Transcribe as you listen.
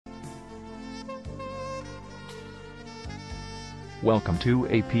Welcome to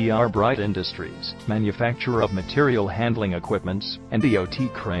APR Bright Industries, manufacturer of material handling equipments and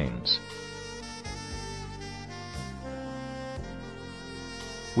EOT cranes.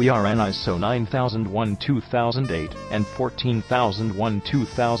 We are an ISO 9001-2008 and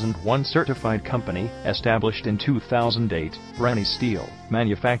 14001-2001 certified company, established in 2008. Baddi Steel,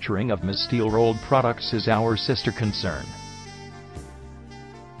 manufacturing of steel rolled products is our sister concern.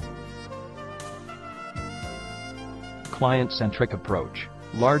 Client-centric approach,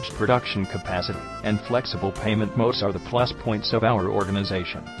 large production capacity, and flexible payment modes are the plus points of our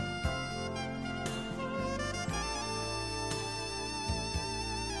organization.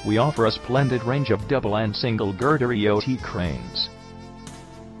 We offer a splendid range of double and single girder EOT cranes.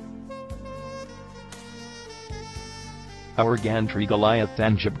 Our gantry Goliath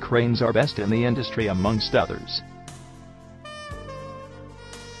and jib cranes are best in the industry amongst others.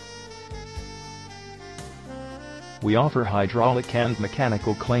 We offer hydraulic and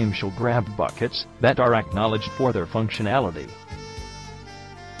mechanical clamshell grab buckets that are acknowledged for their functionality.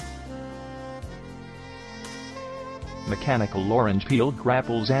 Mechanical orange peel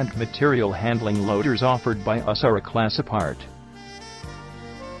grapples and material handling loaders offered by us are a class apart.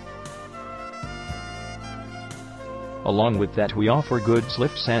 Along with that, we offer goods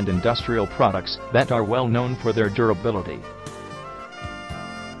lifts and industrial products that are well known for their durability.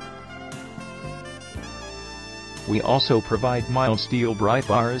 We also provide mild steel bright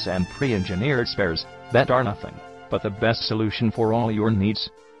bars and pre-engineered spares that are nothing but the best solution for all your needs.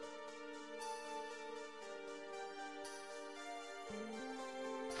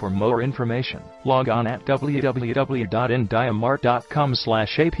 For more information, log on at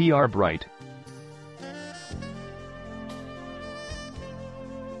www.indiamart.com/aprbright.